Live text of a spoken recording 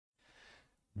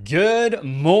Good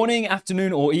morning,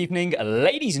 afternoon, or evening,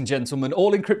 ladies and gentlemen,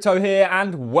 Allincrypto here,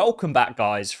 and welcome back,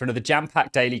 guys, for another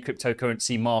jam-packed daily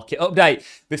cryptocurrency market update.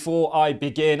 Before I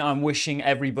begin, I'm wishing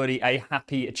everybody a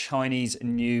happy Chinese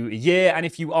New Year, and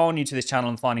if you are new to this channel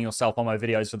and finding yourself on my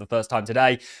videos for the first time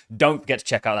today, don't forget to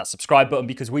check out that subscribe button,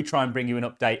 because we try and bring you an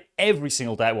update every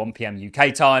single day at 1 p.m.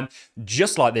 UK time,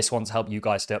 just like this one, to help you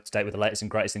guys stay up to date with the latest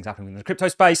and greatest things happening in the crypto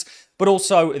space, but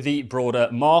also the broader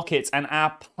markets. And our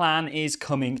plan is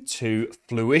coming to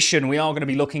fruition. We are going to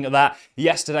be looking at that.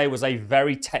 Yesterday was a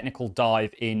very technical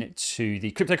dive into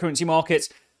the cryptocurrency markets,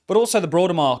 but also the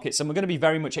broader markets, and we're going to be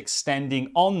very much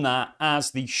extending on that as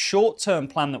the short-term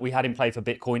plan that we had in play for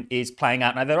Bitcoin is playing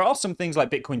out. Now, there are some things like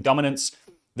Bitcoin dominance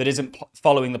that isn't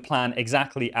following the plan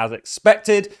exactly as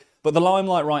expected, but the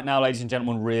limelight right now, ladies and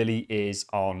gentlemen, really is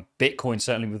on Bitcoin,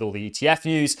 certainly with all the ETF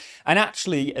news. And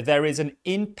actually, there is an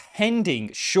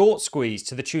impending short squeeze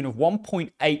to the tune of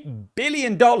 $1.8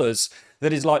 billion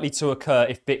that is likely to occur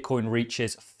if Bitcoin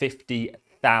reaches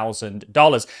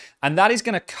 $50,000. And that is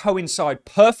going to coincide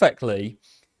perfectly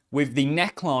with the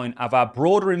neckline of our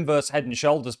broader inverse head and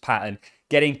shoulders pattern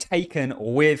getting taken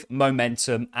with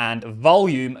momentum and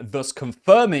volume, thus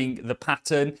confirming the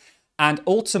pattern and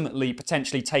ultimately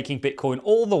potentially taking Bitcoin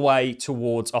all the way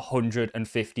towards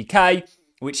 150K,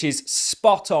 which is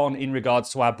spot on in regards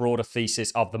to our broader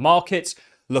thesis of the markets,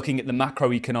 looking at the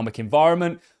macroeconomic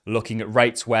environment, looking at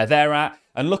rates where they're at,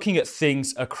 and looking at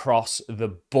things across the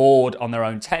board on their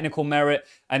own technical merit,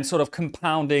 and sort of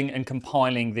compounding and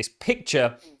compiling this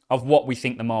picture of what we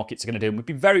think the markets are going to do. And we've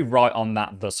been very right on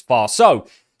that thus far. So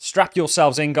strap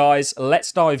yourselves in, guys.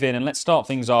 Let's dive in and let's start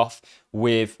things off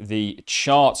with the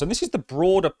charts. And this is the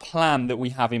broader plan that we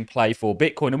have in play for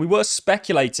Bitcoin. And we were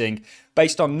speculating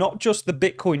based on not just the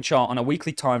Bitcoin chart on a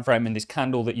weekly time frame in this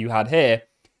candle that you had here,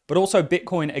 but also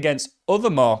Bitcoin against other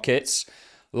markets,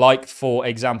 like, for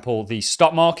example, the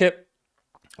stock market,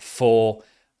 for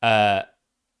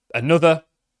another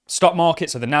stock market,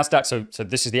 so the NASDAQ, so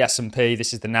this is the S&P,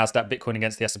 this is the NASDAQ, Bitcoin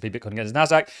against the S&P, Bitcoin against the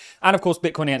NASDAQ, and of course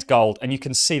Bitcoin against gold. And you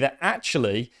can see that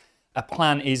actually a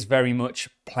plan is very much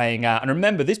playing out. And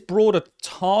remember, this broader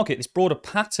target, this broader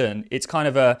pattern, it's kind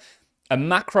of a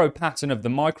macro pattern of the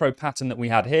micro pattern that we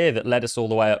had here that led us all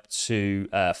the way up to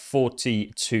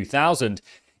 42,000,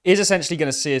 is essentially going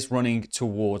to see us running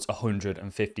towards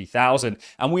 150,000.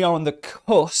 And we are on the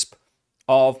cusp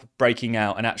of breaking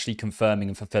out and actually confirming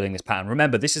and fulfilling this pattern.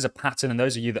 Remember, this is a pattern, and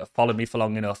those of you that have followed me for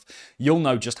long enough, you'll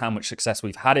know just how much success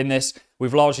we've had in this.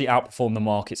 We've largely outperformed the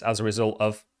markets as a result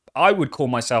of, I would call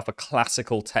myself a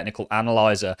classical technical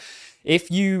analyzer.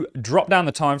 If you drop down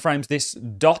the timeframes, this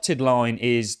dotted line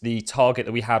is the target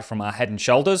that we had from our head and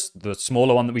shoulders, the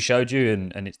smaller one that we showed you,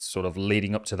 and it's sort of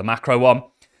leading up to the macro one.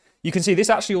 You can see this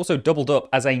actually also doubled up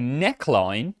as a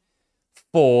neckline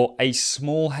for a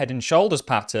small head and shoulders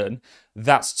pattern.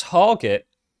 That's target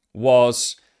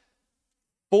was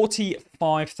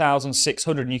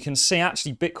 45,600. And you can see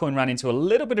actually Bitcoin ran into a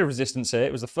little bit of resistance here.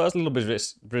 It was the first little bit of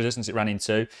resistance it ran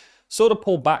into, sort of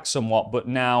pulled back somewhat, but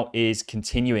now is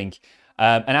continuing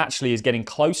and actually is getting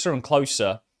closer and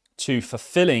closer to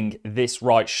fulfilling this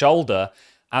right shoulder,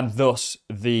 and thus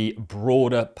the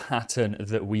broader pattern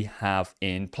that we have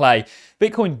in play.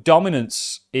 Bitcoin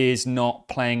dominance is not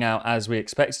playing out as we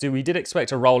expected to. We did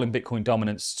expect a roll in Bitcoin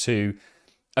dominance to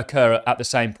occur at the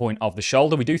same point of the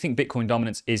shoulder. We do think Bitcoin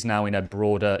dominance is now in a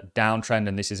broader downtrend,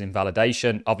 and this is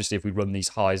invalidation. Obviously, if we run these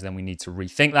highs, then we need to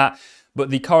rethink that.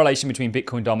 But the correlation between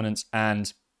Bitcoin dominance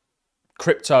and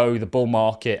crypto, the bull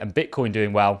market, and Bitcoin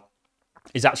doing well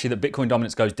is actually that Bitcoin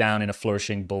dominance goes down in a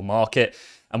flourishing bull market.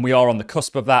 And we are on the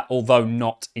cusp of that, although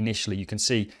not initially. You can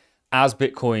see as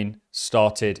Bitcoin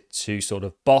started to sort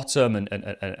of bottom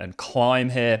and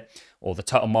climb here, or the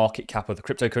total market cap of the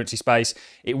cryptocurrency space,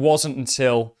 it wasn't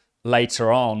until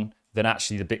later on that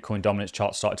actually the Bitcoin dominance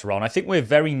chart started to roll. And I think we're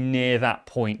very near that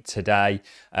point today.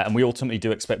 And we ultimately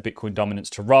do expect Bitcoin dominance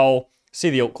to roll. See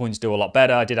the altcoins do a lot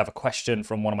better. I did have a question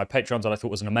from one of my patrons that I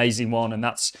thought was an amazing one. And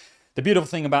that's the beautiful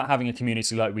thing about having a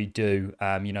community like we do.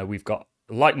 You know, we've got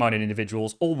like-minded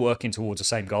individuals all working towards the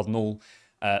same goal and all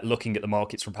looking at the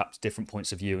markets from perhaps different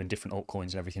points of view and different altcoins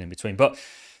and everything in between. But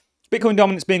Bitcoin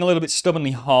dominance being a little bit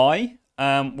stubbornly high.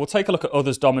 We'll take a look at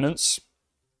others' dominance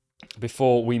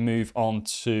before we move on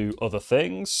to other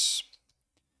things.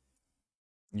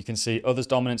 You can see others'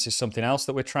 dominance is something else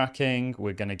that we're tracking.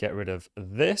 We're going to get rid of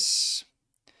this.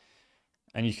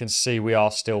 And you can see we are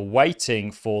still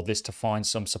waiting for this to find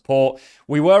some support.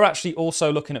 We were actually also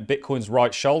looking at Bitcoin's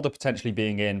right shoulder potentially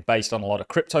being in based on a lot of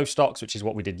crypto stocks, which is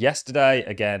what we did yesterday.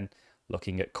 Again,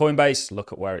 looking at Coinbase,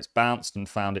 look at where it's bounced and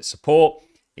found its support.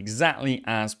 exactly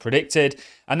as predicted.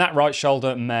 And that right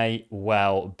shoulder may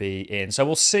well be in. So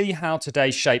we'll see how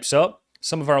today shapes up.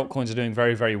 Some of our altcoins are doing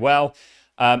very, very well.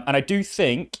 And I do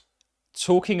think,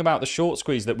 talking about the short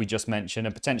squeeze that we just mentioned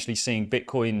and potentially seeing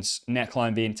Bitcoin's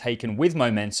neckline being taken with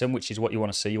momentum, which is what you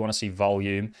want to see. You want to see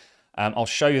volume. I'll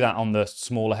show you that on the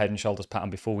smaller head and shoulders pattern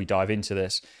before we dive into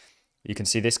this. You can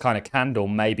see this kind of candle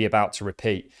may be about to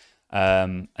repeat.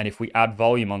 And if we add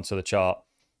volume onto the chart,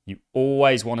 you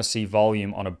always want to see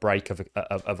volume on a break of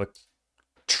a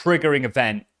triggering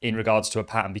event in regards to a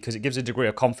pattern, because it gives a degree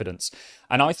of confidence.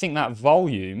 And I think that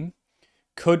volume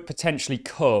could potentially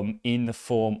come in the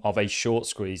form of a short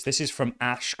squeeze. This is from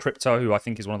Allincrypto, who I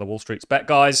think is one of the Wall Street's bet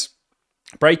guys.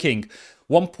 Breaking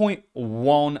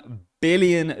 $1.1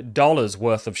 billion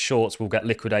worth of shorts will get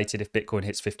liquidated if Bitcoin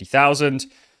hits 50,000.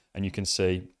 And you can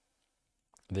see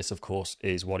this, of course,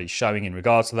 is what he's showing in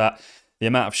regards to that. The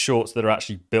amount of shorts that are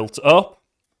actually built up.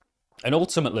 And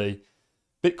ultimately,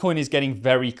 Bitcoin is getting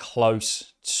very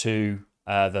close to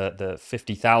the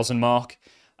 50,000 mark.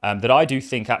 That I do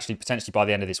think actually potentially by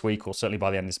the end of this week, or certainly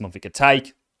by the end of this month, it could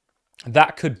take.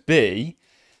 That could be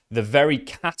the very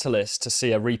catalyst to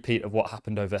see a repeat of what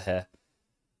happened over here.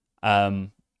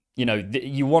 You know,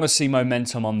 you want to see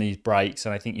momentum on these breaks,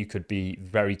 and I think you could be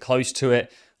very close to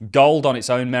it. Gold on its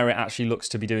own merit actually looks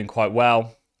to be doing quite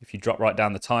well. If you drop right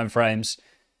down the time frames,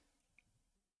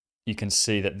 you can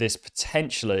see that this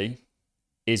potentially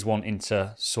is wanting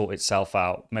to sort itself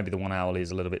out. Maybe the 1 hourly is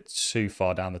a little bit too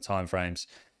far down the time frames.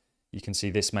 You can see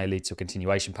this may lead to a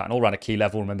continuation pattern all around a key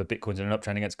level. Remember, Bitcoin's in an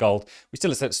uptrend against gold. We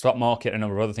still expect the stock market and a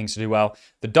number of other things to do well.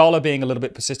 The dollar being a little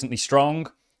bit persistently strong.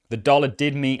 The dollar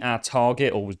did meet our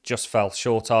target, or just fell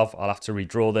short of. I'll have to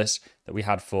redraw this, that we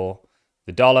had for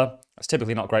the dollar. That's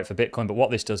typically not great for Bitcoin, but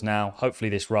what this does now, hopefully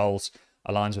this rolls,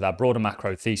 aligns with our broader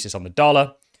macro thesis on the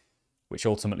dollar, which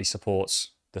ultimately supports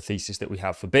the thesis that we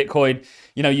have for Bitcoin.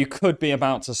 You know, you could be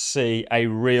about to see a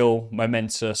real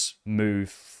momentous move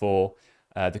for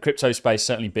the crypto space,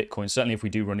 certainly Bitcoin, certainly if we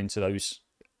do run into those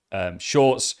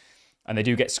shorts and they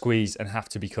do get squeezed and have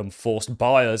to become forced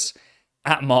buyers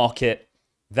at market,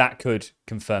 that could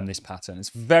confirm this pattern. It's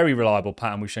a very reliable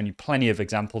pattern. We've shown you plenty of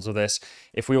examples of this.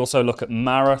 If we also look at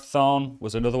Marathon,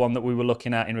 was another one that we were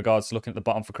looking at in regards to looking at the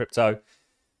bottom for crypto,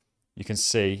 you can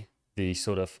see the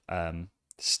sort of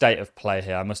state of play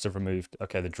here. I must have removed,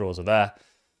 okay, the draws are there.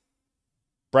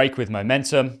 Break with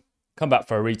momentum, come back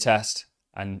for a retest,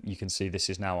 and you can see this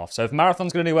is now off. So if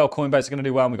Marathon's going to do well, Coinbase is going to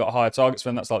do well, and we've got higher targets for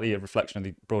them, that's likely a reflection of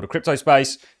the broader crypto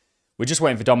space. We're just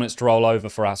waiting for dominance to roll over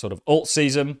for our sort of alt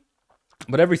season.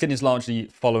 But everything is largely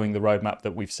following the roadmap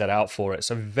that we've set out for it.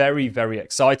 So very, very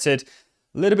excited.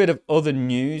 A little bit of other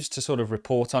news to sort of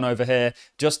report on over here.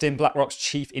 Justin, BlackRock's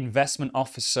Chief Investment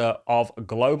Officer of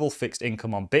Global Fixed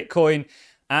Income on Bitcoin.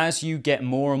 As you get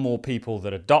more and more people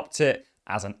that adopt it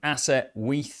as an asset,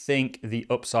 we think the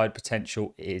upside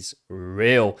potential is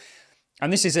real.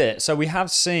 And this is it. So we have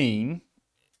seen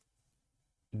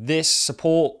this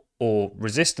support or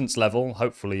resistance level.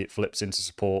 Hopefully it flips into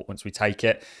support once we take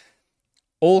it.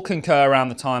 All concur around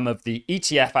the time of the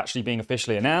ETF actually being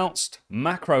officially announced,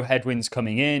 macro headwinds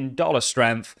coming in, dollar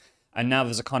strength, and now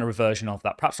there's a kind of reversion of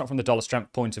that. Perhaps not from the dollar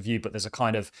strength point of view, but there's a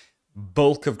kind of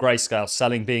bulk of grayscale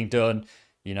selling being done.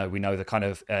 You know, we know the kind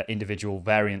of individual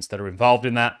variants that are involved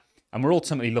in that. And we're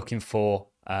ultimately looking for,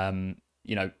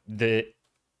 you know, the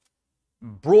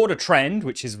broader trend,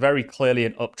 which is very clearly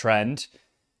an uptrend,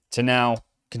 to now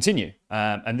continue.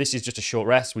 And this is just a short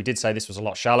rest. We did say this was a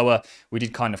lot shallower. We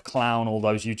did kind of clown all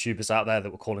those YouTubers out there that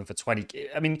were calling for 20.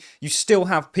 I mean, you still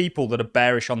have people that are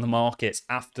bearish on the markets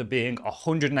after being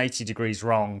 180 degrees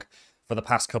wrong for the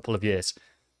past couple of years.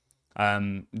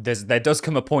 There does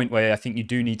come a point where I think you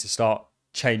do need to start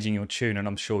changing your tune, and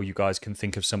I'm sure you guys can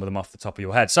think of some of them off the top of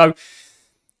your head. So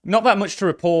not that much to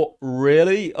report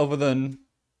really, other than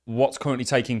what's currently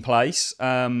taking place.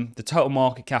 The total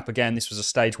market cap, again, this was a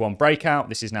stage 1 breakout.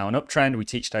 This is now an uptrend. We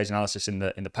teach stage analysis in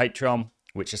the Patreon,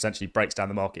 which essentially breaks down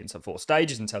the market into 4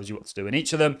 stages and tells you what to do in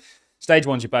each of them. Stage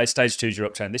 1's your base, stage 2's your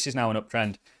uptrend. This is now an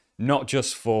uptrend, not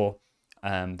just for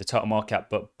the total market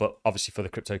cap, but obviously for the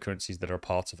cryptocurrencies that are a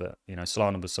part of it. You know,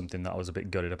 Solana was something that I was a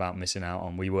bit gutted about missing out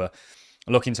on. We were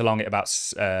looking to long it about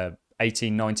 $18,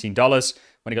 $19.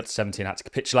 When it got to 17, I had to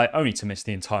capitulate, only to miss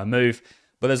the entire move.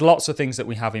 But there's lots of things that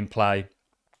we have in play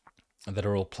that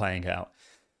are all playing out.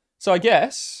 So I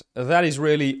guess that is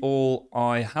really all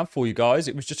I have for you guys.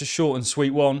 It was just a short and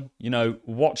sweet one. You know,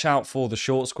 watch out for the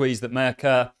short squeeze that may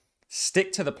occur.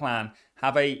 Stick to the plan.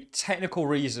 Have a technical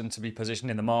reason to be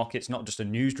positioned in the markets, not just a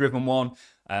news-driven one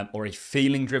or a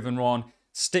feeling-driven one.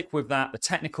 Stick with that. The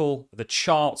technical, the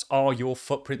charts are your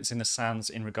footprints in the sands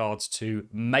in regards to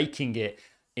making it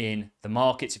in the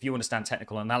markets. If you understand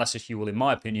technical analysis, you will, in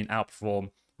my opinion,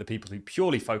 outperform the people who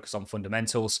purely focus on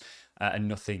fundamentals and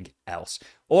nothing else.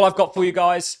 All I've got for you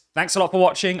guys. Thanks a lot for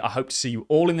watching. I hope to see you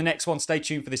all in the next one. Stay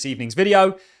tuned for this evening's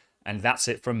video. And that's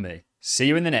it from me. See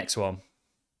you in the next one.